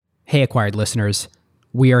Hey, Acquired listeners.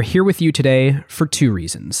 We are here with you today for two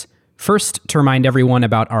reasons. First, to remind everyone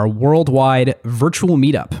about our worldwide virtual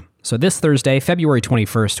meetup. So this Thursday, February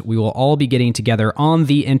 21st, we will all be getting together on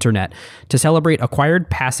the internet to celebrate Acquired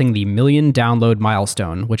passing the 1 million download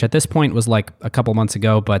milestone, which at this point was like a couple months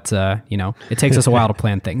ago, but it takes us a while to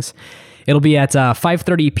plan things. It'll be at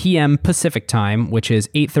 5:30 p.m. Pacific time, which is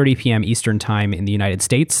 8:30 p.m. Eastern time in the United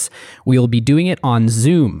States. We'll be doing it on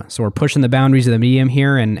Zoom. So we're pushing the boundaries of the medium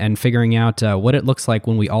here and figuring out what it looks like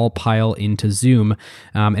when we all pile into Zoom.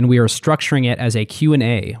 And we are structuring it as a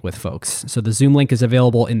Q&A with folks. So the Zoom link is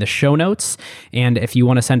available in the show notes. And if you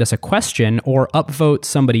want to send us a question or upvote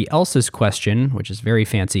somebody else's question, which is very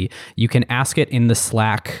fancy, you can ask it in the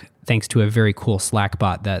Slack, thanks to a very cool Slack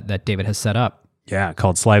bot that David has set up. Yeah,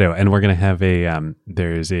 called Slido. And we're going to have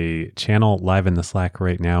there's a channel live in the Slack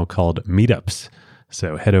right now called Meetups.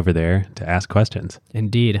 So head over there to ask questions.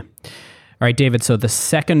 Indeed. All right, David, so the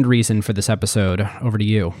second reason for this episode, over to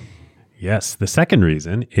you. Yes, the second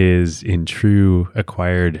reason is in true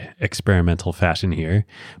Acquired experimental fashion here.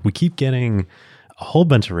 We keep getting a whole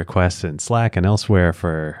bunch of requests in Slack and elsewhere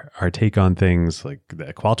for our take on things like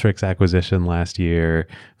the Qualtrics acquisition last year,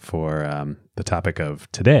 for the topic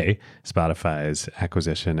of today, Spotify's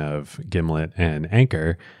acquisition of Gimlet and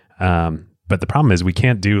Anchor. But the problem is we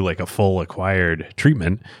can't do like a full Acquired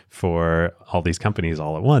treatment for all these companies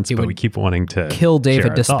all at once, but we keep wanting to kill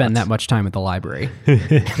David to spend that much time at the library.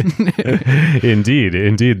 Indeed.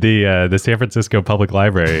 The San Francisco Public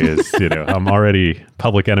Library is, I'm already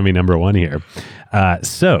public enemy number one here.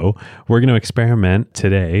 So we're going to experiment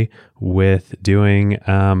today with doing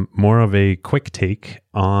more of a quick take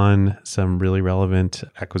on some really relevant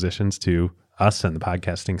acquisitions to us and the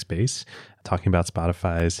podcasting space, talking about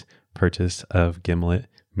Spotify's purchase of Gimlet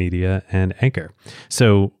Media and Anchor.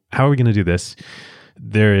 So how are we going to do this?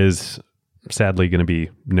 There is sadly going to be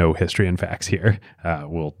no history and facts here.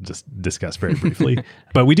 We'll just discuss very briefly.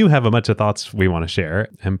 But we do have a bunch of thoughts we want to share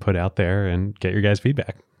and put out there and get your guys'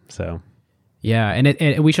 feedback. So yeah,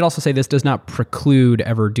 and we should also say this does not preclude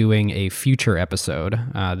ever doing a future episode.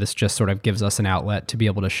 This just sort of gives us an outlet to be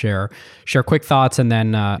able to share quick thoughts. And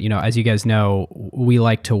then, as you guys know, we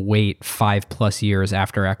like to wait 5+ years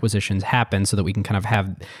after acquisitions happen so that we can kind of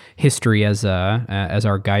have history as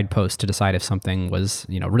our guidepost to decide if something was,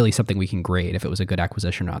 really something we can grade, if it was a good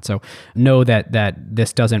acquisition or not. So know that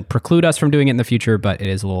this doesn't preclude us from doing it in the future, but it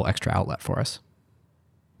is a little extra outlet for us.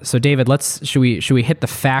 So David, should we hit the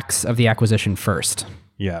facts of the acquisition first?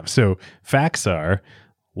 Yeah. So facts are,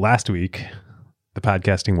 last week, the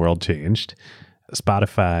podcasting world changed.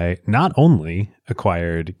 Spotify not only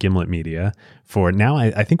acquired Gimlet Media for, now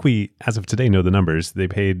I think we, as of today, know the numbers. They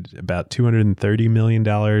paid about $230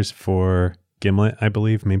 million for Gimlet, I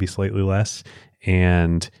believe, maybe slightly less,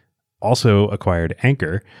 and also acquired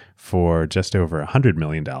Anchor for just over $100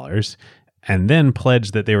 million. And then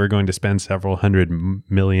pledged that they were going to spend several hundred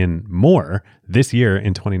million more this year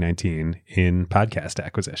in 2019 in podcast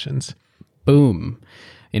acquisitions. Boom.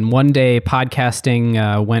 In one day,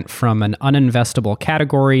 podcasting went from an uninvestable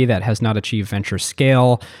category that has not achieved venture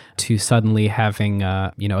scale to suddenly having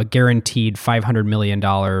a guaranteed $500 million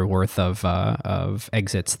worth of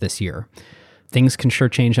exits this year. Things can sure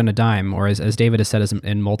change on a dime, or as David has said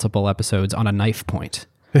in multiple episodes, on a knife point.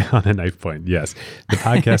 On a knife point, yes. The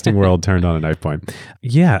podcasting world turned on a knife point.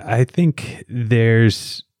 Yeah, I think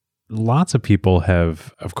there's lots of people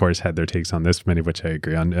have, of course, had their takes on this, many of which I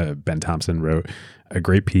agree on. Ben Thompson wrote a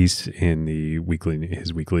great piece in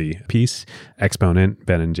his weekly piece. Exponent,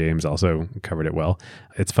 Ben and James also covered it well.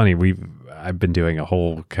 It's funny, I've been doing a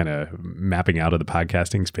whole kind of mapping out of the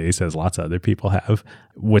podcasting space, as lots of other people have.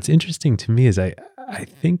 What's interesting to me is I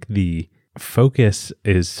think the focus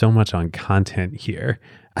is so much on content here.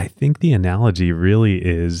 I think the analogy really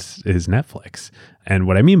is Netflix. And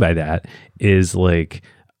what I mean by that is, like,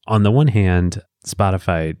 on the one hand,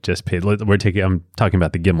 Spotify just paid, I'm talking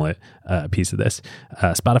about the Gimlet piece of this.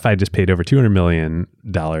 Spotify just paid over $200 million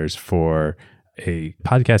for a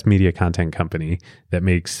podcast media content company that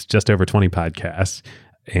makes just over 20 podcasts.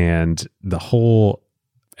 And the whole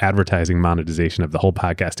advertising monetization of the whole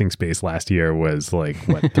podcasting space last year was like,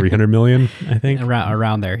 what, 300 million, I think?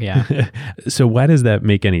 Around there, yeah. So why does that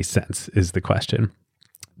make any sense is the question.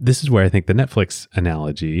 This is where I think the Netflix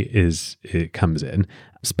analogy comes in.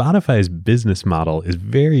 Spotify's business model is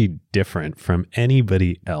very different from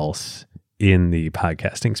anybody else in the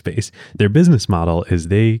podcasting space. Their business model is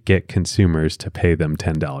they get consumers to pay them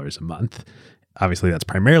 $10 a month. Obviously, that's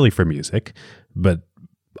primarily for music, but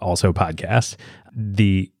also podcasts.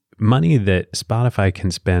 The money that Spotify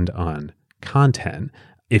can spend on content,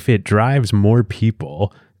 if it drives more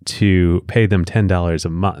people to pay them $10 a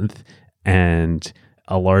month, and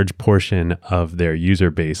a large portion of their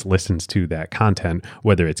user base listens to that content,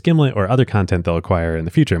 whether it's Gimlet or other content they'll acquire in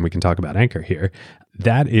the future, and we can talk about Anchor here,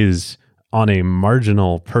 that is on a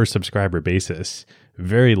marginal per subscriber basis,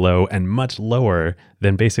 very low and much lower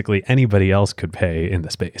than basically anybody else could pay in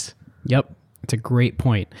the space. Yep, it's a great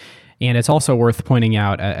point. And it's also worth pointing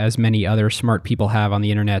out, as many other smart people have on the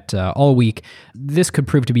internet all week, this could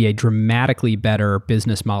prove to be a dramatically better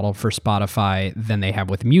business model for Spotify than they have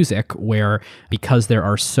with music, where because there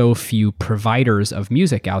are so few providers of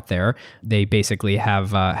music out there, they basically have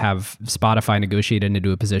Spotify negotiated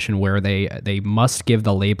into a position where they must give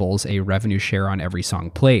the labels a revenue share on every song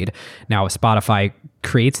played. Now, if Spotify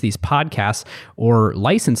creates these podcasts or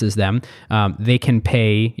licenses them, they can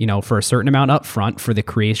pay, for a certain amount upfront for the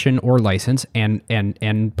creation or license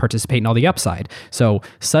and participate in all the upside. So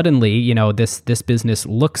suddenly, this business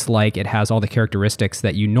looks like it has all the characteristics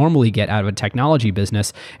that you normally get out of a technology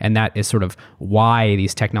business, and that is sort of why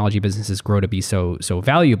these technology businesses grow to be so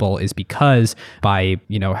valuable, is because by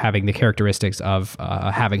having the characteristics of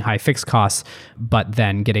having high fixed costs, but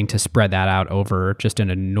then getting to spread that out over just an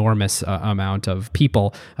enormous amount of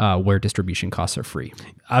people where distribution costs are free.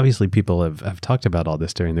 Obviously, people have talked about all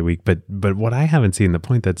this during the week, but what I haven't seen, the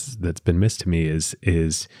point that's been missed to me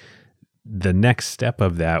is the next step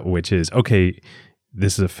of that, which is, okay,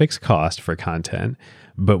 this is a fixed cost for content,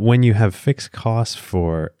 but when you have fixed costs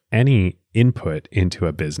for any input into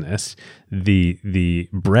a business, the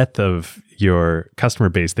breadth of your customer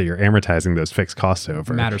base that you're amortizing those fixed costs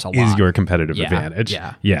over matters a lot. Is your competitive advantage.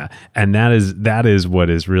 Yeah. And that is what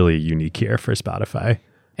is really unique here for Spotify.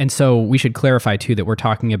 And so we should clarify too that we're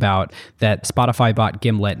talking about that Spotify bought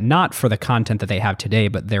Gimlet not for the content that they have today,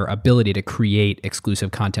 but their ability to create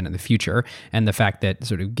exclusive content in the future. And the fact that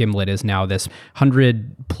sort of Gimlet is now this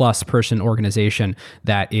 100+ person organization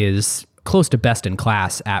that is close to best in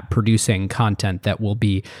class at producing content that will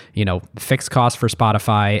be, fixed cost for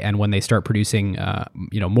Spotify. And when they start producing,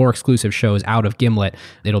 more exclusive shows out of Gimlet,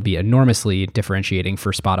 it'll be enormously differentiating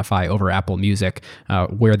for Spotify over Apple Music,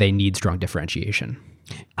 where they need strong differentiation.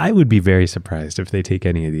 I would be very surprised if they take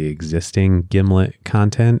any of the existing Gimlet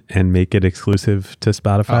content and make it exclusive to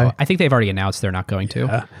Spotify. I think they've already announced they're not going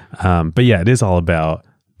to. But yeah, it is all about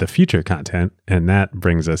the future content. And that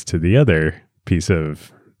brings us to the other piece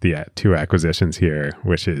of the two acquisitions here,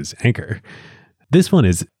 which is Anchor. This one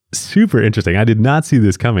is super interesting. I did not see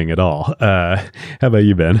this coming at all. How about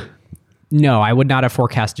you, Ben? No, I would not have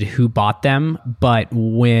forecasted who bought them, but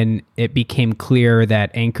when it became clear that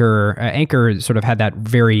Anchor sort of had that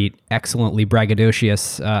very excellently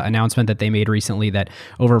braggadocious announcement that they made recently that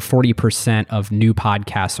over 40% of new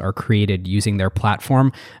podcasts are created using their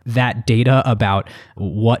platform, that data about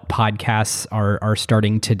what podcasts are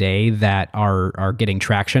starting today that are getting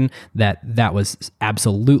traction, that was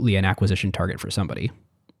absolutely an acquisition target for somebody.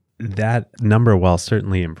 That number, while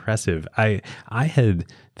certainly impressive, I had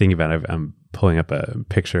thinking about it. I'm pulling up a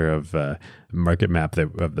picture of a market map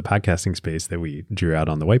of the podcasting space that we drew out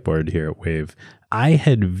on the whiteboard here at Wave. I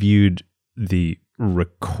had viewed the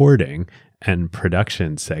recording and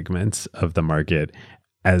production segments of the market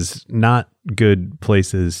as not good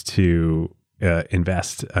places to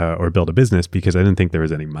invest or build a business because I didn't think there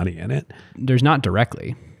was any money in it. There's not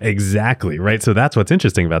directly. Exactly, right? So that's what's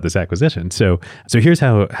interesting about this acquisition. So here's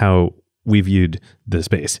how we viewed the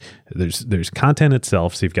space. There's content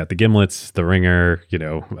itself. So you've got the Gimlets, the Ringer,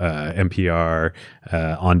 NPR,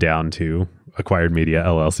 on down to Acquired Media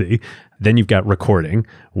LLC. Then you've got recording,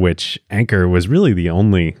 which Anchor was really the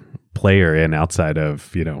only player in outside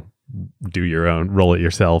of, do your own, roll it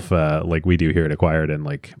yourself, like we do here at Acquired and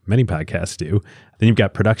like many podcasts do. Then you've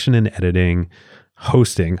got production and editing,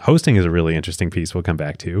 hosting. Hosting is a really interesting piece we'll come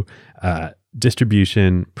back to.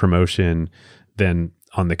 Distribution, promotion, then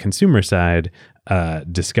on the consumer side,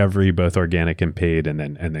 discovery, both organic and paid, and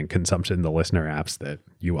then consumption, the listener apps that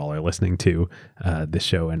you all are listening to this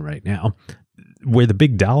show in right now. Where the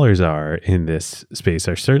big dollars are in this space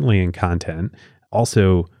are certainly in content,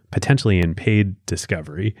 also potentially in paid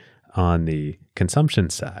discovery on the consumption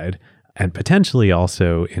side, and potentially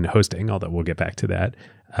also in hosting, although we'll get back to that.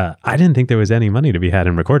 I didn't think there was any money to be had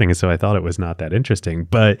in recording, so I thought it was not that interesting.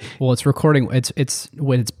 But it's recording. It's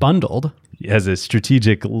when it's bundled as a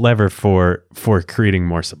strategic lever for creating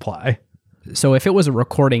more supply. So if it was a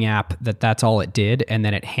recording app that's all it did, and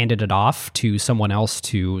then it handed it off to someone else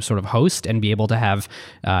to sort of host and be able to have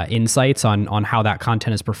insights on how that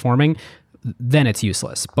content is performing, then it's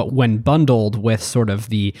useless. But when bundled with sort of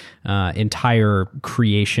the entire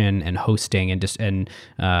creation and hosting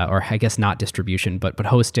or I guess not distribution, but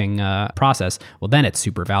hosting process, well, then it's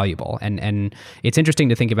super valuable. And it's interesting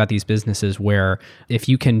to think about these businesses where if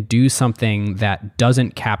you can do something that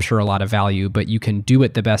doesn't capture a lot of value, but you can do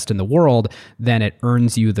it the best in the world, then it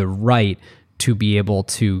earns you the right to be able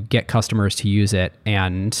to get customers to use it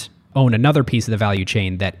and own another piece of the value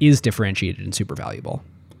chain that is differentiated and super valuable.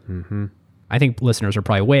 Mm-hmm. I think listeners are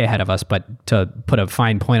probably way ahead of us, but to put a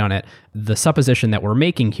fine point on it, the supposition that we're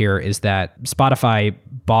making here is that Spotify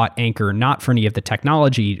bought Anchor not for any of the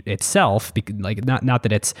technology itself, like not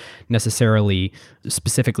that it's necessarily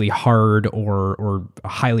specifically hard or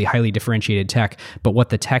highly differentiated tech, but what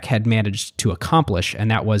the tech had managed to accomplish,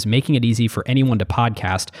 and that was making it easy for anyone to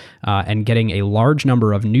podcast and getting a large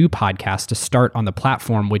number of new podcasts to start on the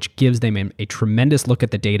platform, which gives them a tremendous look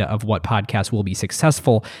at the data of what podcasts will be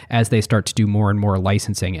successful as they start to do more and more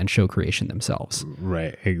licensing and show creation themselves.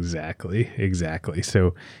 Right, exactly.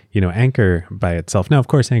 So, Anchor by itself. Now, of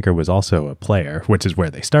course, Anchor was also a player, which is where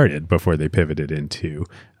they started before they pivoted into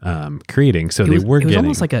creating. So it was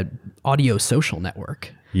almost like an audio social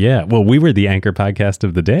network. Yeah. Well, we were the Anchor podcast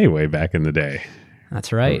of the day way back in the day.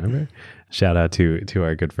 That's right. Remember? Shout out to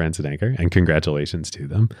our good friends at Anchor and congratulations to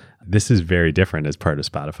them. This is very different as part of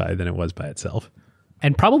Spotify than it was by itself.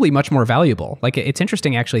 And probably much more valuable. Like, it's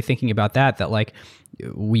interesting actually thinking about that like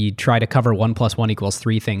we try to cover 1 + 1 =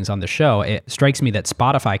 3 things on the show. It strikes me that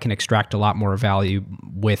Spotify can extract a lot more value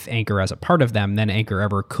with Anchor as a part of them than Anchor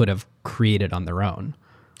ever could have created on their own.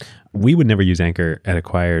 We would never use Anchor at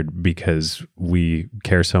Acquired because we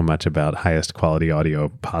care so much about highest quality audio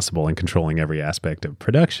possible and controlling every aspect of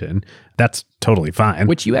production. That's totally fine.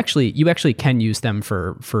 Which you actually can use them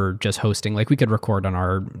for just hosting. Like, we could record on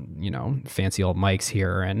our, fancy old mics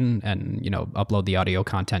here and upload the audio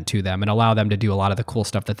content to them and allow them to do a lot of the cool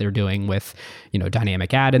stuff that they're doing with,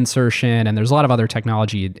 dynamic ad insertion. And there's a lot of other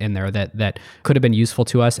technology in there that could have been useful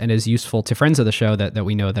to us and is useful to friends of the show that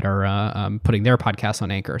we know that are putting their podcasts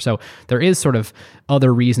on Anchor. So there is sort of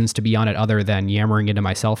other reasons to be on it other than yammering into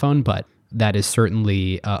my cell phone, but that is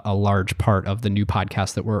certainly a large part of the new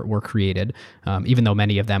podcasts that were created, even though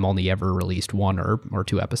many of them only ever released 1 or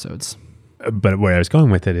 2 episodes. But where I was going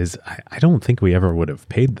with it is I don't think we ever would have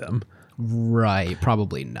paid them. Right.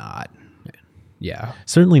 Probably not. Yeah.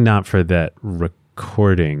 Certainly not for that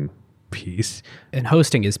recording piece. And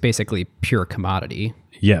hosting is basically pure commodity.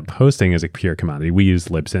 Yep. Hosting is a pure commodity. We use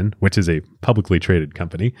Libsyn, which is a publicly traded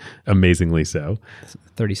company, amazingly so.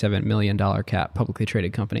 $37 million cap, publicly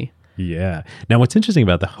traded company. Yeah. Now, what's interesting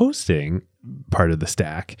about the hosting part of the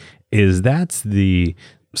stack is that's the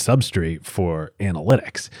substrate for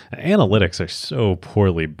analytics. Analytics are so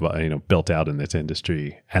poorly built out in this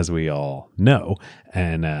industry, as we all know,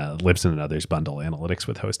 and Libsyn and others bundle analytics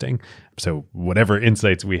with hosting. So whatever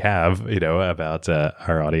insights we have, about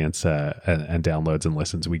our audience and downloads and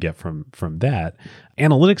listens we get from that,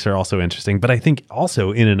 analytics are also interesting, but I think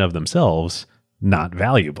also in and of themselves not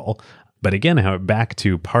valuable. But again, back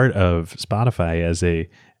to part of Spotify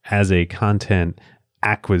as a content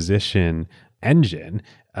acquisition engine.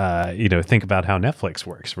 Think about how Netflix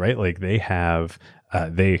works, right? Like they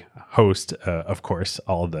host, of course,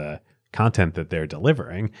 all the content that they're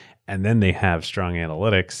delivering, and then they have strong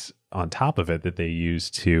analytics on top of it that they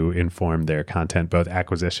use to inform their content, both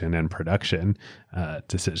acquisition and production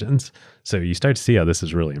decisions. So you start to see how this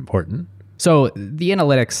is really important. So the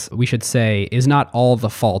analytics, we should say, is not all the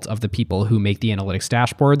fault of the people who make the analytics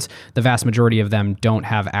dashboards. The vast majority of them don't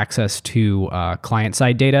have access to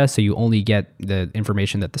client-side data, so you only get the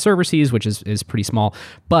information that the server sees, which is pretty small.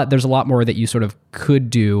 But there's a lot more that you sort of could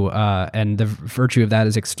do, and the virtue of that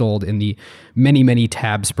is extolled in the many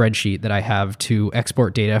tab spreadsheet that I have to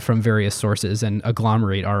export data from various sources and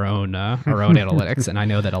agglomerate our own analytics. And I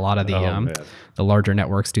know that a lot of the larger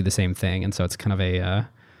networks do the same thing, and so it's kind of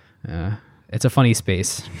it's a funny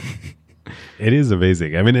space. It is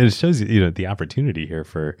amazing. I mean, it shows the opportunity here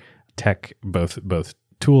for tech, both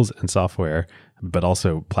tools and software, but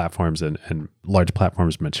also platforms and large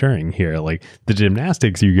platforms maturing here. Like the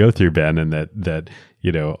gymnastics you go through, Ben, and that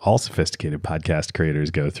all sophisticated podcast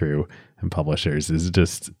creators go through and publishers is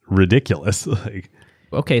just ridiculous.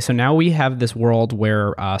 Okay, so now we have this world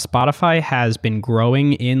where Spotify has been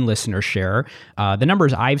growing in listener share. The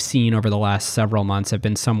numbers I've seen over the last several months have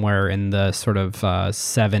been somewhere in the sort of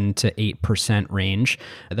 7 to 8% range.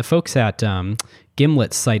 The folks at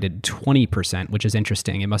Gimlet cited 20%, which is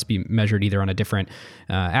interesting. It must be measured either on a different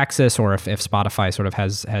axis or if Spotify sort of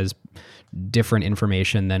has different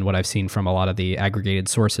information than what I've seen from a lot of the aggregated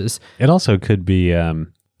sources. It also could be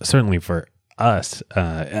certainly for us,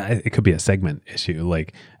 it could be a segment issue.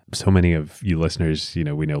 Like so many of you listeners, we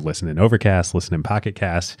know listen in Overcast, listen in Pocket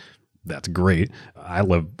Cast. That's great. I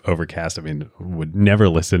love Overcast. I mean, would never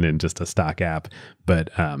listen in just a stock app, but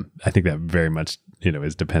I think that very much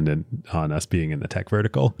is dependent on us being in the tech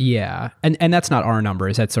vertical. Yeah. And that's not our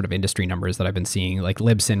numbers. That's sort of industry numbers that I've been seeing. Like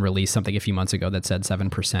Libsyn released something a few months ago that said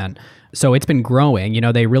 7%. So it's been growing.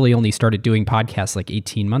 They really only started doing podcasts like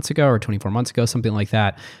 18 months ago or 24 months ago, something like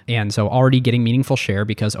that. And so already getting meaningful share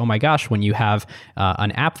because, oh my gosh, when you have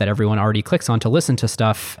an app that everyone already clicks on to listen to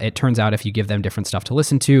stuff, it turns out if you give them different stuff to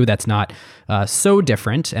listen to, that's not so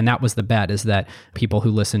different. And that was the bet, is that people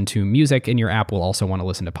who listen to music in your app will also want to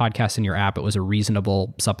listen to podcasts in your app. It was a reasonable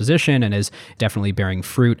supposition and is definitely bearing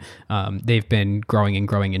fruit. They've been growing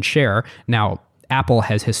in share. Now, Apple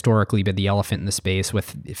has historically been the elephant in the space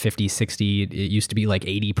with 50, 60, it used to be like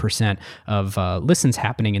 80% of listens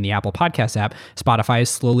happening in the Apple Podcast app. Spotify is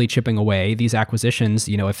slowly chipping away. These acquisitions,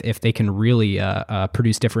 if they can really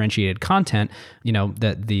produce differentiated content,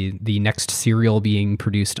 that the next serial being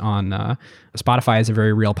produced on Spotify is a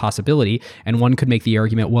very real possibility. And one could make the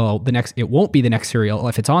argument, well, it won't be the next serial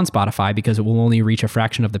if it's on Spotify because it will only reach a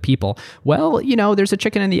fraction of the people. Well, there's a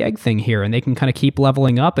chicken and the egg thing here, and they can kind of keep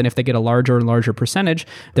leveling up. And if they get a larger and larger percentage,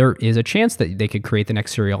 there is a chance that they could create the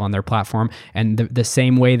next serial on their platform. And the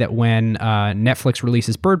same way that when Netflix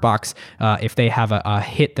releases Bird Box, if they have a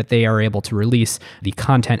hit that they are able to release, the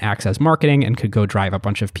content acts as marketing and could go drive a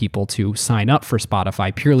bunch of people to sign up for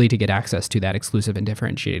Spotify purely to get access to that exclusive and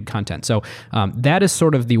differentiated content. So that is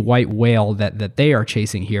sort of the white whale that they are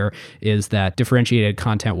chasing here, is that differentiated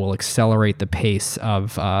content will accelerate the pace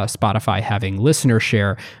of Spotify having listener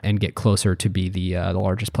share and get closer to be the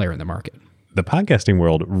largest player in the market. The podcasting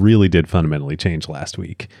world really did fundamentally change last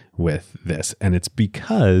week with this. And it's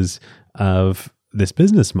because of this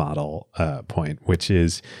business model point, which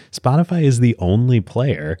is Spotify is the only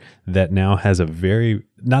player that now has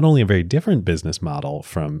not only a very different business model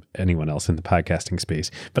from anyone else in the podcasting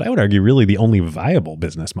space, but I would argue really the only viable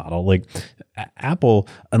business model. Like Apple,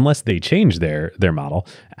 unless they change their model,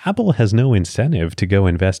 Apple has no incentive to go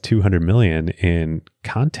invest $200 million in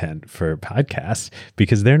content for podcasts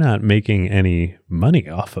because they're not making any money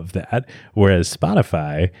off of that. Whereas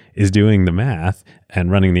Spotify is doing the math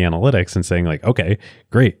and running the analytics and saying like, okay,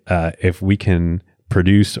 great. If we can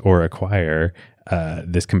produce or acquire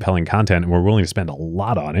this compelling content and we're willing to spend a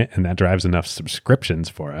lot on it and that drives enough subscriptions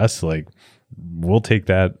for us, like we'll take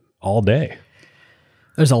that all day.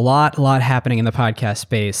 There's a lot happening in the podcast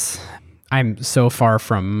space. I'm so far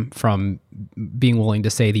from being willing to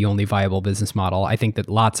say the only viable business model. I think that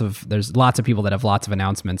there's lots of people that have lots of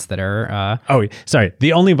announcements that are...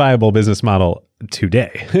 the only viable business model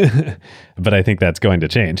today. But I think that's going to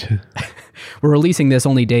change. We're releasing this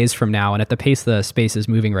only days from now, and at the pace the space is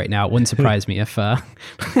moving right now, it wouldn't surprise me if... I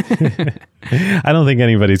don't think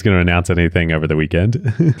anybody's going to announce anything over the weekend.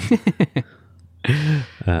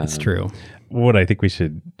 That's true. What I think we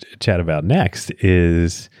should chat about next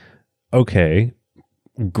is... Okay,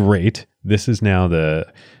 great. This is now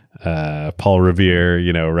the Paul Revere,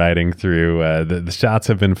 riding through. The shots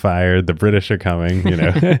have been fired. The British are coming.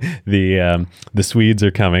 The Swedes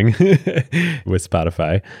are coming with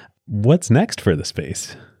Spotify. What's next for the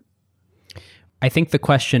space? I think the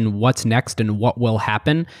question, what's next and what will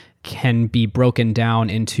happen, can be broken down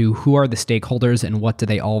into who are the stakeholders and what do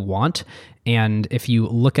they all want. And if you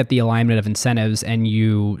look at the alignment of incentives and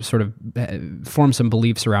you sort of form some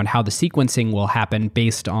beliefs around how the sequencing will happen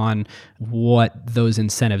based on what those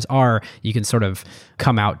incentives are, you can sort of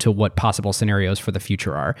come out to what possible scenarios for the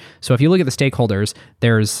future are. So if you look at the stakeholders,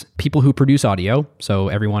 there's people who produce audio. So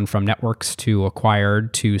everyone from networks to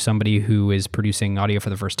acquired to somebody who is producing audio for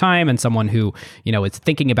the first time and someone who, is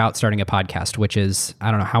thinking about starting a podcast, which is, I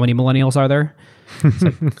don't know, how many millennials are there? It's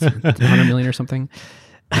like 100 million or something.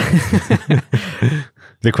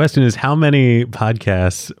 The question is, how many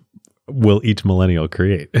podcasts will each millennial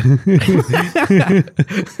create?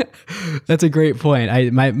 That's a great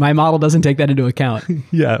point. My model doesn't take that into account.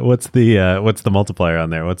 Yeah. What's the multiplier on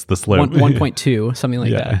there? What's the slope? 1.2, something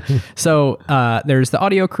like that. So there's the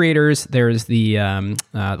audio creators, there's the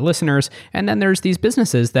listeners, and then there's these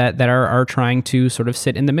businesses that are trying to sort of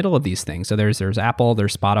sit in the middle of these things. So there's Apple,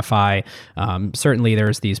 there's Spotify. Certainly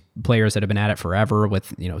there's these players that have been at it forever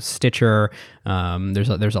with Stitcher.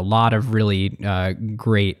 There's a lot of really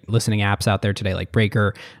great listening apps out there today, like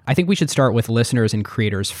Breaker. I think we should start with listeners and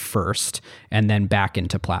creators first, and then back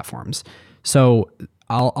into platforms. So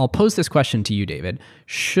I'll pose this question to you, David.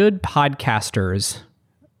 Should podcasters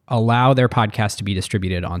allow their podcast to be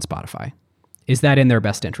distributed on Spotify? Is that in their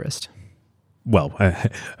best interest? well,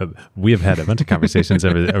 we have had a bunch of conversations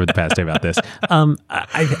over the past day about this.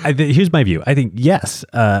 Here's my view. I think yes,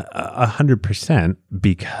 100%,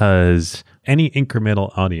 because any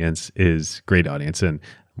incremental audience is great audience, and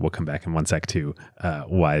we'll come back in one sec to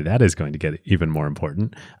why that is going to get even more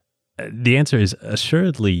important. The answer is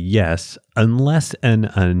assuredly yes, unless and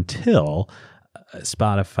until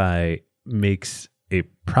Spotify makes a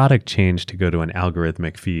product change to go to an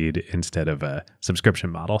algorithmic feed instead of a subscription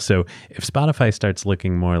model. So if Spotify starts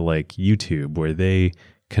looking more like YouTube, where they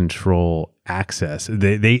control access,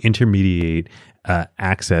 they intermediate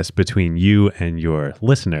access between you and your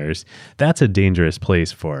listeners, that's a dangerous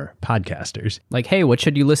place for podcasters. Like, hey, what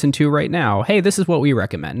should you listen to right now? Hey, this is what we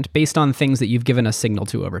recommend based on things that you've given us signal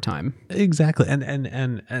to over time. Exactly.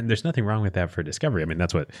 And there's nothing wrong with that for discovery. I mean,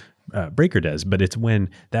 that's what Breaker does, but it's when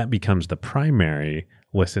that becomes the primary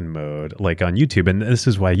listen mode, like on YouTube. And this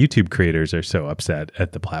is why YouTube creators are so upset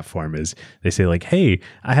at the platform, is they say like, hey,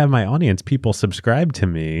 I have my audience, people subscribe to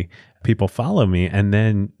me, people follow me, and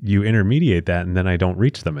then you intermediate that and then I don't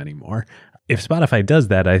reach them anymore. If Spotify does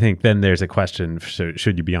that, I think then there's a question,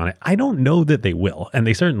 should you be on it? I don't know that they will. And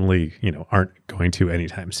they certainly, aren't going to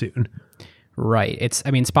anytime soon. Right.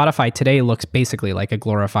 Spotify today looks basically like a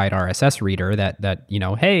glorified RSS reader that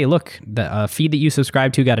hey, look, the feed that you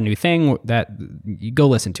subscribe to got a new thing, that you go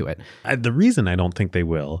listen to it. The reason I don't think they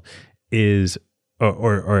will is,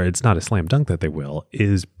 or it's not a slam dunk that they will,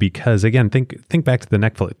 is because, again, think back to the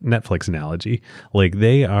Netflix analogy. Like,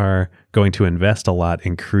 they are going to invest a lot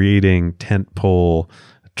in creating tentpole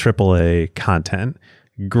AAA content.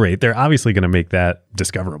 Great. They're obviously going to make that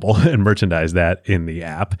discoverable and merchandise that in the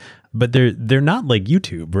app, but they're not like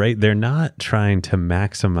YouTube, right? They're not trying to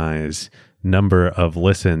maximize number of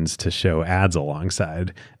listens to show ads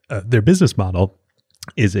alongside. Their business model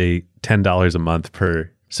is a $10 a month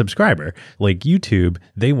per subscriber. Like YouTube,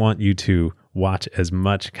 they want you to watch as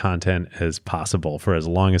much content as possible for as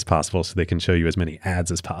long as possible so they can show you as many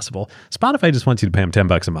ads as possible. Spotify just wants you to pay them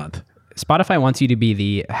 $10 a month. Spotify wants you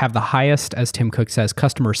to have the highest, as Tim Cook says,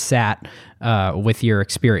 customer sat with your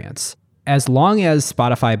experience. As long as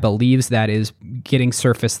Spotify believes that is getting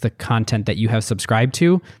surfaced the content that you have subscribed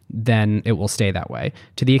to, then it will stay that way.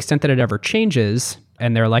 To the extent that it ever changes,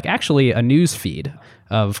 and they're like, actually, a news feed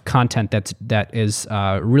of content that is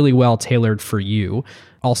really well tailored for you.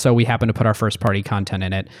 Also, we happen to put our first party content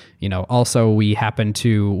in it. Also, we happen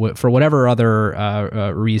to, for whatever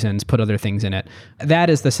other reasons, put other things in it. That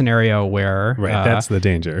is the scenario where... Right, that's the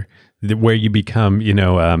danger. Where you become,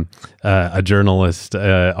 a journalist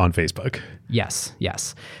on Facebook. Yes.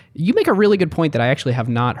 You make a really good point that I actually have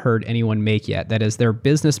not heard anyone make yet. That is their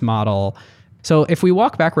business model. So if we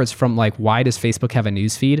walk backwards from like, why does Facebook have a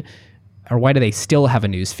news feed? Or why do they still have a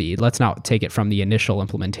news feed? Let's not take it from the initial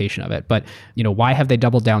implementation of it. But, why have they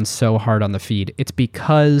doubled down so hard on the feed? It's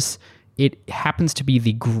because it happens to be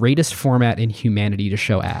the greatest format in humanity to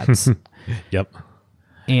show ads. Yep.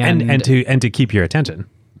 And to keep your attention.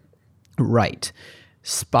 Right.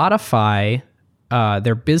 Spotify,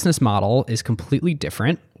 their business model is completely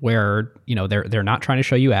different, where they're not trying to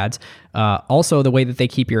show you ads. Also, the way that they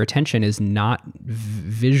keep your attention is not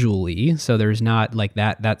visually, so there's not like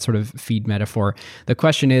that sort of feed metaphor. The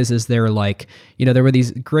question is there like, there were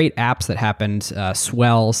these great apps that happened,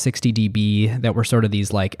 Swell, 60dB, that were sort of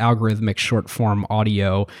these like algorithmic short form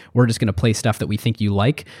audio. We're just going to play stuff that we think you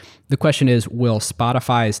like. The question is, will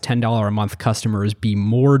Spotify's $10 a month customers be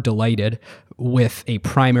more delighted with a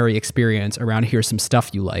primary experience around here's some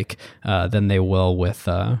stuff you like than they will with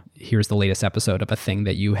here's the latest episode of a thing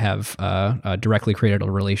that you have directly created a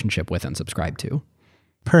relationship with and subscribed to?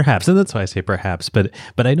 Perhaps, and that's why I say perhaps, but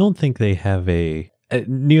I don't think they have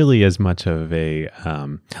nearly as much of a,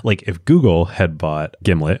 like if Google had bought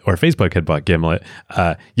Gimlet or Facebook had bought Gimlet,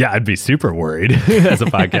 I'd be super worried as a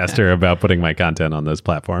podcaster about putting my content on those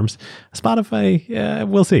platforms. Spotify,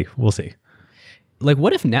 we'll see. Like,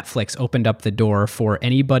 what if Netflix opened up the door for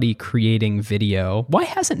anybody creating video? Why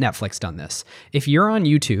hasn't Netflix done this? If you're on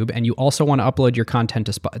YouTube and you also want to upload your content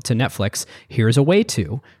to Netflix, here's a way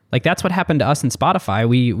to. Like, that's what happened to us in Spotify.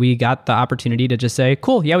 We got the opportunity to just say,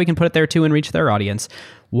 cool, yeah, we can put it there too and reach their audience.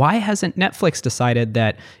 Why hasn't Netflix decided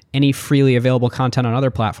that any freely available content on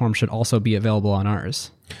other platforms should also be available on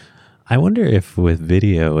ours? I wonder if with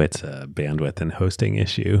video, it's a bandwidth and hosting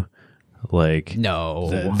issue. Like,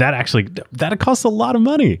 no, that costs a lot of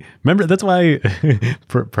money. Remember, that's why,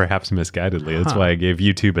 perhaps misguidedly, that's why I gave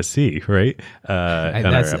YouTube a C, right?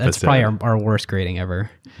 That's probably our worst grading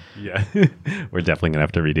ever. Yeah, we're definitely gonna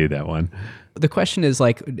have to redo that one. The question is,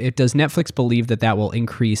 like, does Netflix believe that will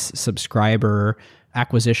increase subscriber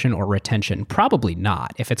acquisition or retention? Probably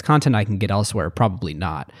not. If it's content I can get elsewhere, probably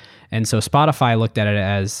not. And so Spotify looked at it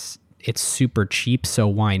as it's super cheap, so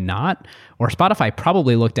why not? Or Spotify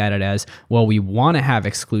probably looked at it as, well, we want to have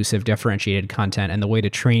exclusive differentiated content, and the way to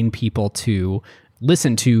train people to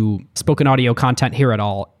listen to spoken audio content here at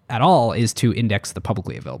all is to index the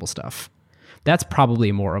publicly available stuff. That's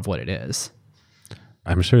probably more of what it is.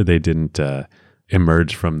 I'm sure they didn't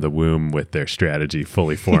emerge from the womb with their strategy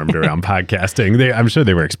fully formed around podcasting. I'm sure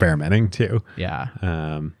they were experimenting too. Yeah.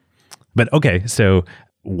 But okay, so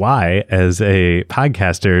why, as a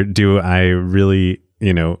podcaster, do I really,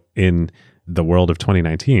 in the world of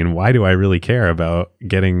 2019, why do I really care about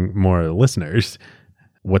getting more listeners?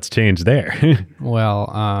 What's changed there?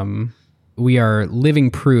 Well, we are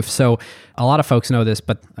living proof. So a lot of folks know this,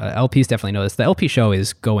 but LPs definitely know this. The LP show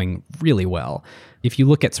is going really well. If you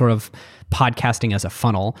look at sort of podcasting as a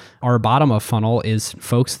funnel, our bottom of funnel is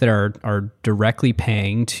folks that are directly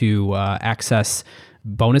paying to access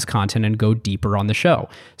bonus content and go deeper on the show.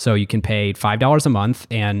 So you can pay $5 a month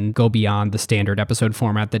and go beyond the standard episode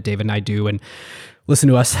format that David and I do and listen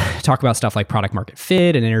to us talk about stuff like product market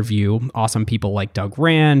fit and interview awesome people like Doug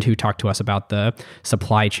Rand, who talk to us about the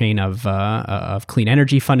supply chain of clean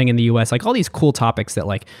energy funding in the US, like all these cool topics that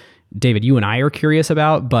like David, you and I are curious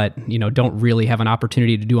about, but don't really have an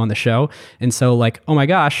opportunity to do on the show. And so like, oh my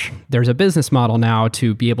gosh, there's a business model now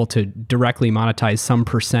to be able to directly monetize some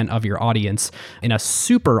percent of your audience in a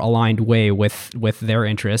super aligned way with their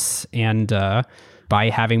interests. And by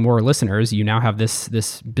having more listeners, you now have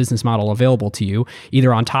this business model available to you,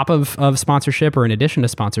 either on top of sponsorship or in addition to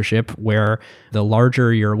sponsorship, where the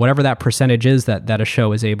larger your whatever that percentage is that a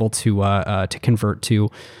show is able to convert to,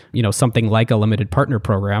 something like a limited partner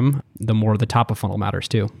program, the more the top of funnel matters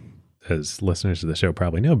too. As listeners of the show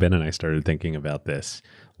probably know, Ben and I started thinking about this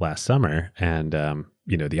last summer, and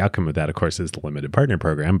the outcome of that, of course, is the limited partner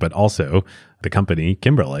program, but also the company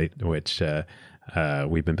Gimlet, which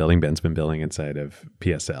we've been building, Ben's been building inside of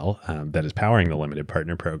PSL, that is powering the limited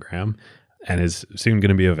partner program and is soon going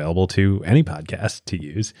to be available to any podcast to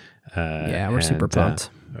use. We're super pumped.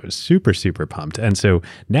 Super, super pumped. And so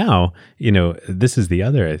now, this is the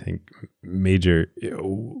other, I think, major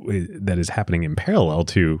that is happening in parallel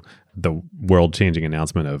to the world-changing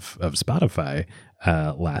announcement of Spotify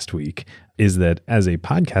last week, is that as a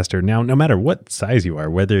podcaster now, no matter what size you are,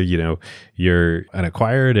 whether, you're an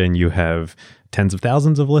acquired and you have tens of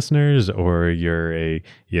thousands of listeners, or you're a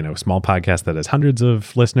small podcast that has hundreds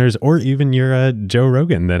of listeners, or even you're a Joe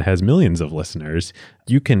Rogan that has millions of listeners,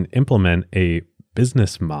 you can implement a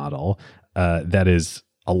business model that is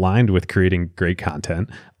aligned with creating great content,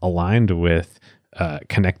 aligned with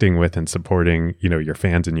connecting with and supporting your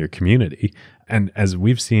fans and your community. And as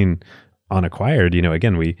we've seen on Acquired,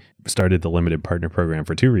 again, we started the limited partner program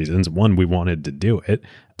for two reasons. One, we wanted to do it.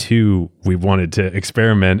 Two, we wanted to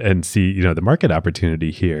experiment and see, the market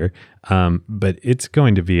opportunity here. But it's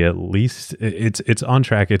going to be at least, it's on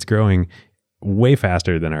track. It's growing way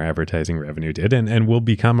faster than our advertising revenue did, and will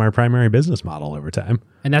become our primary business model over time.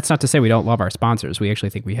 And that's not to say we don't love our sponsors. We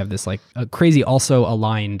actually think we have this like a crazy also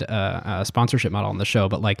aligned sponsorship model on the show,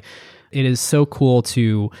 but like it is so cool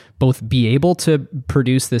to both be able to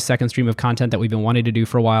produce this second stream of content that we've been wanting to do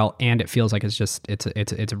for a while, and it feels like it's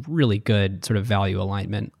a really good sort of value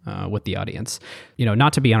alignment with the audience.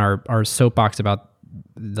 Not to be on our soapbox about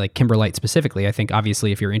like Kimberlite specifically. I think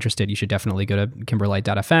obviously if you're interested, you should definitely go to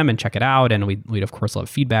kimberlite.fm and check it out. And we'd of course love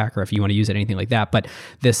feedback, or if you want to use it, anything like that. But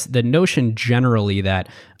the notion generally that,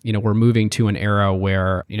 we're moving to an era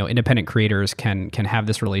where, independent creators can have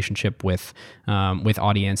this relationship with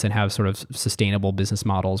audience and have sort of sustainable business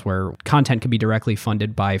models where content can be directly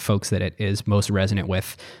funded by folks that it is most resonant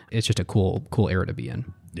with. It's just a cool era to be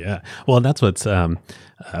in. Yeah. Well, that's what's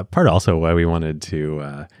part also why we wanted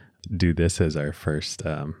to do this as our first,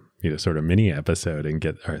 sort of mini episode and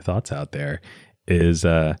get our thoughts out there is,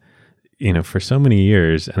 for so many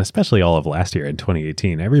years, and especially all of last year in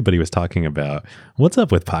 2018, everybody was talking about what's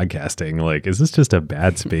up with podcasting. Like, is this just a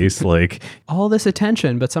bad space? Like all this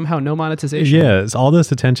attention, but somehow no monetization. Yeah, it's all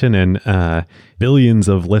this attention and billions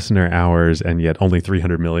of listener hours, and yet only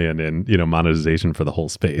 300 million in, monetization for the whole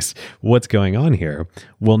space. What's going on here?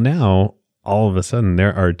 Well, now all of a sudden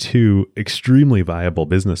there are two extremely viable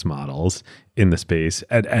business models in the space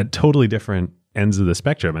at totally different ends of the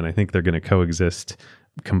spectrum. And I think they're going to coexist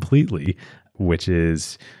completely, which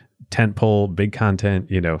is tentpole, big content,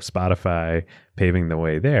 Spotify paving the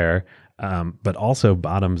way there, but also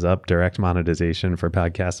bottoms up direct monetization for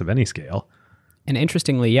podcasts of any scale. And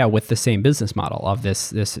interestingly, yeah, with the same business model of this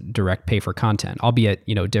direct pay for content, albeit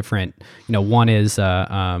different. One is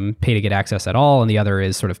pay to get access at all, and the other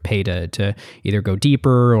is sort of pay to either go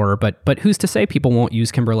deeper or. But who's to say people won't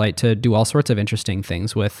use Kimberlite to do all sorts of interesting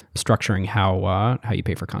things with structuring how you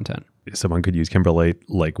pay for content? Someone could use Kimberlite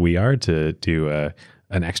like we are to do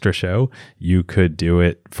an extra show. You could do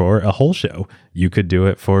it for a whole show. You could do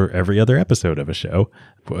it for every other episode of a show.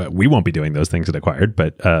 We won't be doing those things at Acquired,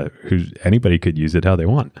 but anybody could use it how they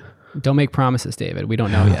want. Don't make promises, David. We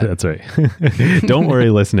don't know yet. That's right. Don't worry,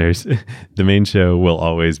 listeners. The main show will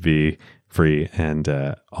always be free and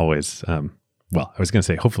always... well, I was going to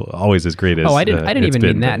say, hopefully, always as great as. Oh, I didn't even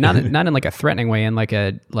mean that. Not in like a threatening way. In like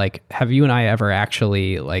have you and I ever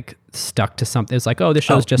actually like stuck to something? It's like, oh, this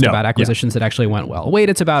show's just about acquisitions that actually went well. Wait,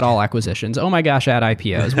 it's about all acquisitions. Oh my gosh, add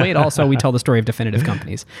IPOs. Wait, also we tell the story of definitive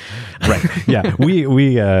companies. Right. Yeah. We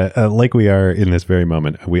like we are in this very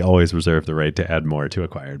moment. We always reserve the right to add more to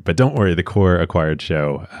Acquired. But don't worry, the core Acquired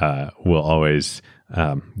show will always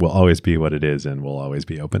be what it is, and will always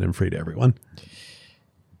be open and free to everyone.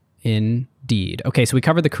 Indeed. Okay, so we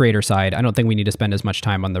covered the creator side. I don't think we need to spend as much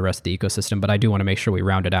time on the rest of the ecosystem, but I do want to make sure we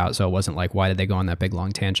round it out so it wasn't like, why did they go on that big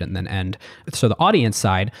long tangent and then end? So the audience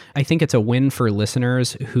side, I think it's a win for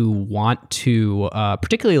listeners who want to,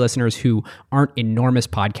 particularly listeners who aren't enormous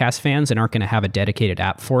podcast fans and aren't going to have a dedicated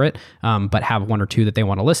app for it, but have one or two that they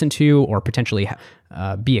want to listen to or potentially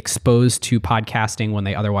be exposed to podcasting when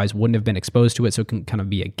they otherwise wouldn't have been exposed to it. So it can kind of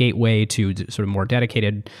be a gateway to sort of more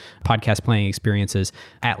dedicated podcast playing experiences.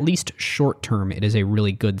 At least short term, it is a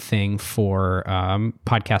really good thing for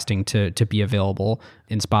podcasting to be available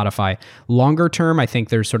in Spotify. Longer term, I think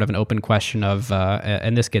there's sort of an open question of,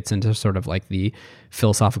 and this gets into sort of like the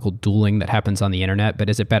philosophical dueling that happens on the internet, but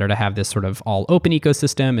is it better to have this sort of all open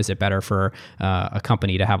ecosystem? Is it better for a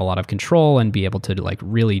company to have a lot of control and be able to like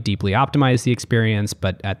really deeply optimize the experience,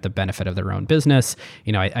 but at the benefit of their own business?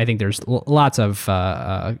 I think there's lots of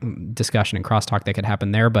discussion and crosstalk that could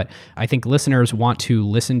happen there, but I think listeners want to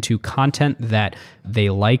listen to content that they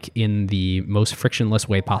like in the most frictionless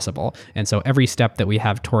way possible. And so every step that we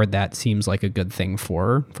have toward that seems like a good thing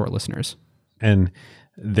for listeners. And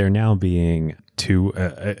there now being two,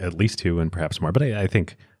 at least two and perhaps more, but I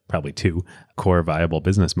think probably two core viable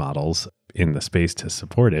business models in the space to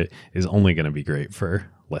support it is only going to be great for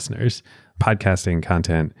listeners. Podcasting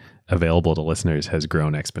content available to listeners has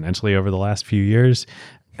grown exponentially over the last few years.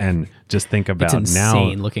 And just think about it's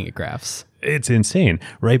insane looking at graphs. It's insane,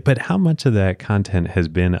 right? But how much of that content has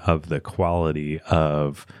been of the quality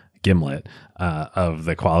of Gimlet, of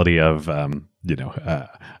the quality of,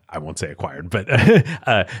 I won't say Acquired, but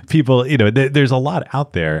people, there's a lot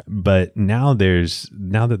out there, but now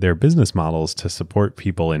that there are business models to support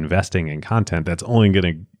people investing in content, that's only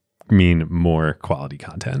going to mean more quality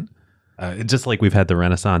content. Just like we've had the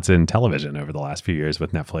renaissance in television over the last few years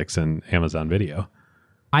with Netflix and Amazon Video.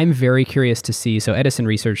 I'm very curious to see, so Edison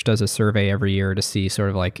Research does a survey every year to see sort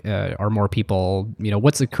of like, are more people,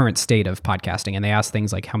 what's the current state of podcasting? And they ask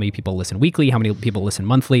things like how many people listen weekly, how many people listen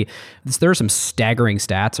monthly. There are some staggering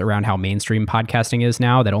stats around how mainstream podcasting is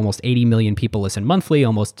now, that almost 80 million people listen monthly,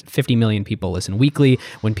 almost 50 million people listen weekly.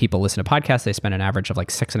 When people listen to podcasts, they spend an average of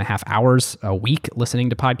like 6.5 hours a week listening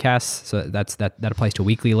to podcasts. So that applies to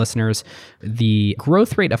weekly listeners. The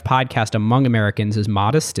growth rate of podcast among Americans is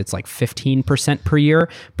modest. It's like 15% per year.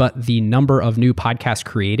 But the number of new podcasts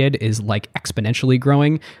created is like exponentially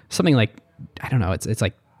growing. Something like, I don't know, it's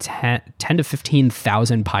like 10 to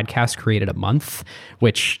 15,000 podcasts created a month,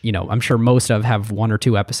 which, I'm sure most of have one or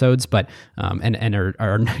two episodes, but and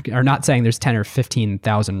are not saying there's 10 or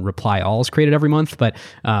 15,000 reply alls created every month, but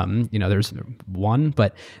there's one.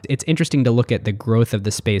 But it's interesting to look at the growth of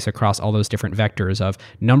the space across all those different vectors of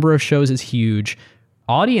number of shows is huge.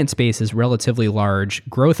 Audience base is relatively large.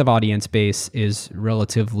 Growth of audience base is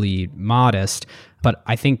relatively modest. But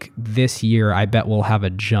I think this year, I bet we'll have a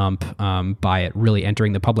jump by it really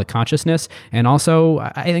entering the public consciousness. And also,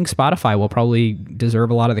 I think Spotify will probably deserve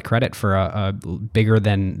a lot of the credit for a bigger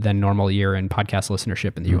than normal year in podcast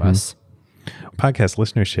listenership in the US. Podcast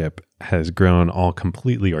listenership has grown all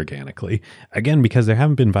completely organically. Again, because there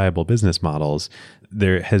haven't been viable business models,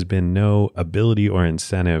 there has been no ability or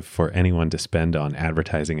incentive for anyone to spend on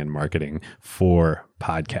advertising and marketing for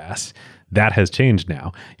podcasts. That has changed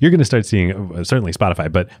now. You're going to start seeing, certainly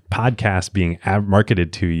Spotify, but podcasts being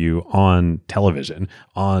marketed to you on television,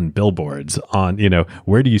 on billboards, on,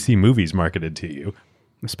 where do you see movies marketed to you?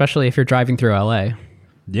 Especially if you're driving through LA.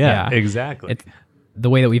 Yeah. Exactly. The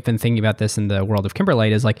way that we've been thinking about this in the world of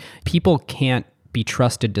Kimberlite is like people can't be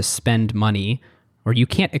trusted to spend money or you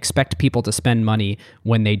can't expect people to spend money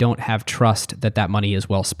when they don't have trust that that money is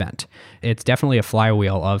well spent. It's definitely a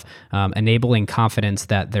flywheel of enabling confidence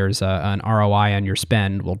that there's an ROI on your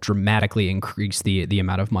spend will dramatically increase the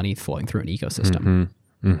amount of money flowing through an ecosystem.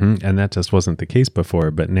 And that just wasn't the case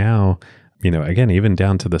before. But now, again, even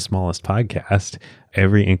down to the smallest podcast,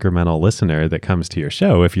 every incremental listener that comes to your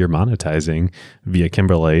show, if you're monetizing via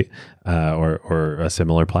Kimberlite or a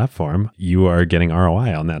similar platform, you are getting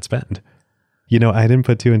ROI on that spend. I didn't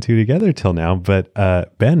put two and two together till now, but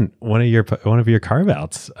Ben, one of your carve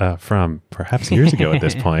outs from perhaps years ago at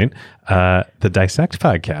this point, the Dissect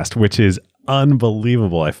podcast, which is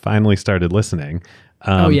unbelievable. I finally started listening.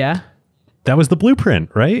 Oh yeah. That was the blueprint,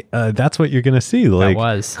 right? That's what you're going to see. That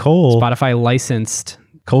was Cole. Spotify licensed.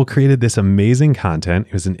 Cole created this amazing content.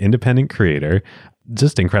 He was an independent creator.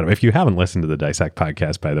 Just incredible. If you haven't listened to the Dissect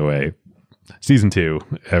podcast, by the way, season 2,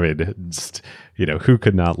 I mean, just, who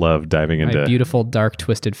could not love diving into my beautiful, dark,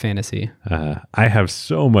 twisted fantasy. I have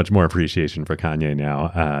so much more appreciation for Kanye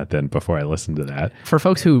now than before I listened to that. For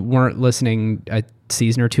folks who weren't listening a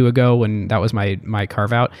season or two ago when that was my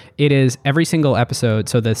carve out, it is every single episode.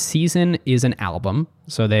 So the season is an album.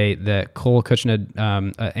 So the Cole Kuchna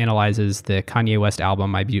analyzes the Kanye West album,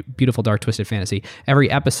 My Beautiful Dark Twisted Fantasy. Every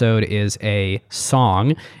episode is a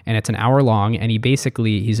song, and it's an hour long. And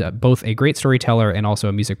he's both a great storyteller and also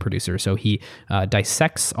a music producer. So he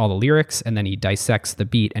dissects all the lyrics, and then he dissects the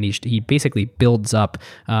beat, and he basically builds up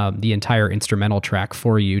the entire instrumental track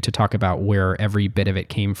for you to talk about where every bit of it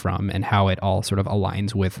came from and how it all sort of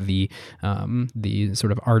aligns with the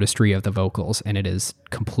sort of artistry of the vocals, and it is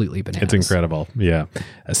completely bananas. It's incredible. Yeah.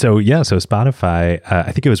 So Spotify,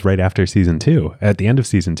 I think it was right after season 2, at the end of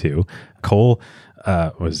season 2, Cole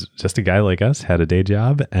was just a guy like us, had a day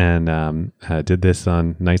job, and did this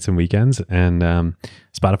on nights and weekends, and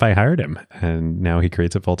Spotify hired him, and now he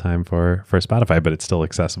creates it full time for Spotify, but it's still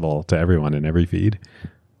accessible to everyone in every feed.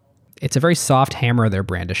 It's a very soft hammer they're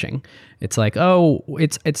brandishing. It's like, oh,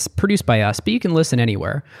 it's produced by us, but you can listen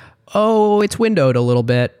anywhere. Oh, it's windowed a little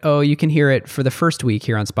bit. Oh, you can hear it for the first week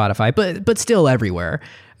here on Spotify, but still everywhere.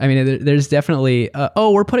 I mean, there's definitely,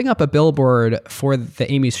 we're putting up a billboard for the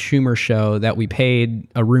Amy Schumer show that we paid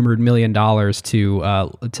a rumored $1 million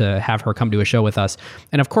to have her come to a show with us.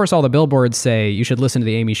 And of course, all the billboards say you should listen to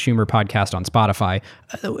the Amy Schumer podcast on Spotify.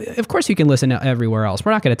 Of course, you can listen everywhere else.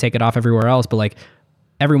 We're not going to take it off everywhere else, but like,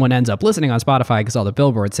 everyone ends up listening on Spotify because all the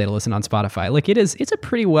billboards say to listen on Spotify. Like it's a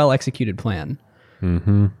pretty well executed plan.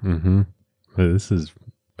 This is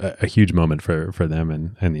a huge moment for them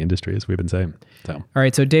and the industry, as we've been saying. So, all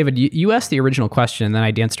right. So David, you asked the original question, and then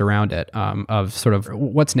I danced around it of sort of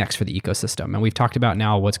what's next for the ecosystem. And we've talked about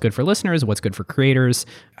now what's good for listeners, what's good for creators.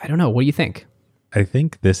 I don't know. What do you think? I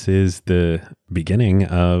think this is the beginning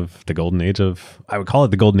of the golden age I would call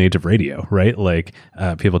it the golden age of radio, right? Like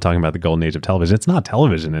people talking about the golden age of television. It's not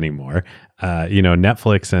television anymore.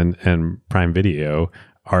 Netflix and Prime Video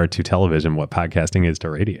are to television what podcasting is to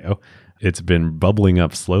radio. It's been bubbling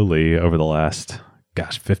up slowly over the last,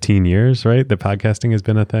 15 years, right? The podcasting has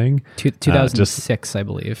been a thing. 2006, I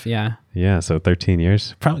believe. Yeah. Yeah. So 13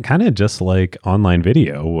 years. Probably kind of just like online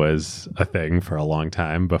video was a thing for a long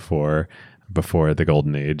time before the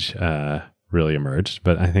golden age really emerged.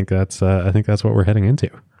 But I think that's what we're heading into.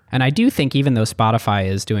 And I do think even though Spotify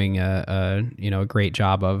is doing a great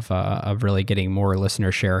job of really getting more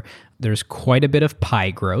listener share, there's quite a bit of pie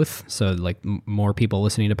growth. So like more people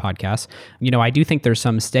listening to podcasts. I do think there's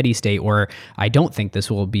some steady state where I don't think this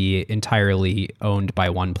will be entirely owned by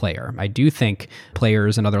one player. I do think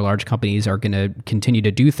players and other large companies are going to continue to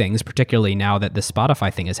do things, particularly now that the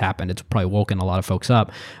Spotify thing has happened. It's probably woken a lot of folks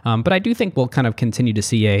up. But I do think we'll kind of continue to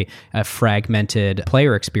see a fragmented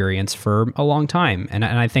player experience for a long time. And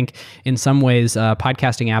I think in some ways,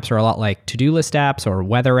 podcasting apps are a lot like to-do list apps or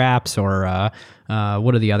weather apps or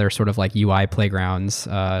what are the other sort of like UI playgrounds?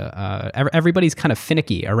 Everybody's kind of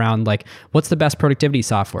finicky around like, what's the best productivity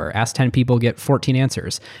software? Ask 10 people, get 14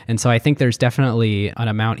 answers. And so I think there's definitely an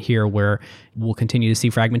amount here where we'll continue to see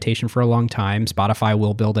fragmentation for a long time. Spotify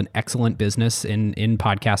will build an excellent business in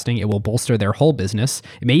podcasting. It will bolster their whole business.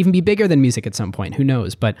 It may even be bigger than music at some point. Who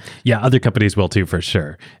knows? But yeah, other companies will too, for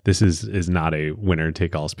sure. This is not a winner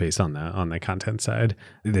take all space on the content side.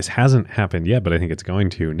 This hasn't happened yet, but I think it's going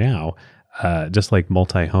to now. Just like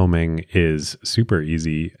multi-homing is super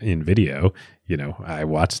easy in video, I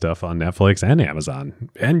watch stuff on Netflix and Amazon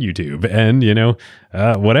and YouTube and,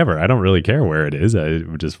 whatever. I don't really care where it is. I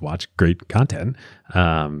just watch great content,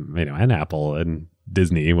 and Apple and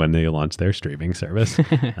Disney when they launch their streaming service.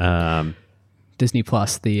 Disney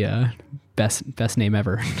Plus, the best name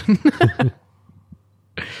ever.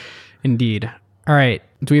 Indeed. All right.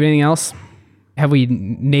 Do we have anything else? Have we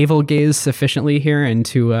navel gazed sufficiently here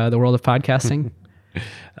into the world of podcasting?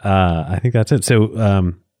 I think that's it.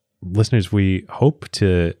 So, listeners, we hope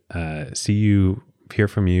to hear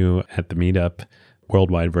from you at the Meetup,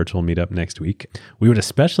 worldwide virtual Meetup next week. We would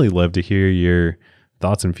especially love to hear your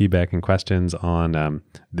thoughts and feedback and questions on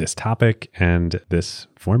this topic and this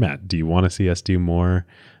format. Do you want to see us do more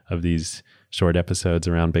of these short episodes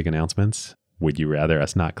around big announcements? Would you rather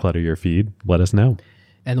us not clutter your feed? Let us know.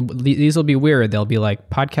 And these will be weird. They'll be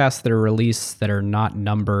like podcasts that are released that are not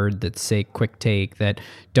numbered, that say quick take, that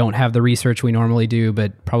don't have the research we normally do,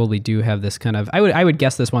 but probably do have this kind of, I would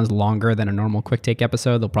guess this one's longer than a normal quick take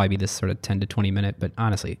episode. They'll probably be this sort of 10 to 20 minute, but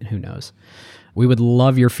honestly, who knows? We would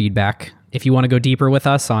love your feedback. If you want to go deeper with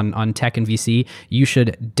us on tech and VC, you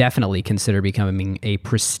should definitely consider becoming a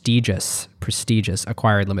prestigious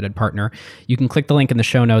Acquired Limited partner. You can click the link in the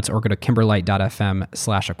show notes or go to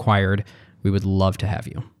kimberlite.fm/acquired. We would love to have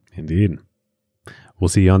you. Indeed. We'll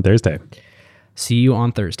see you on Thursday. See you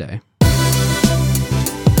on Thursday.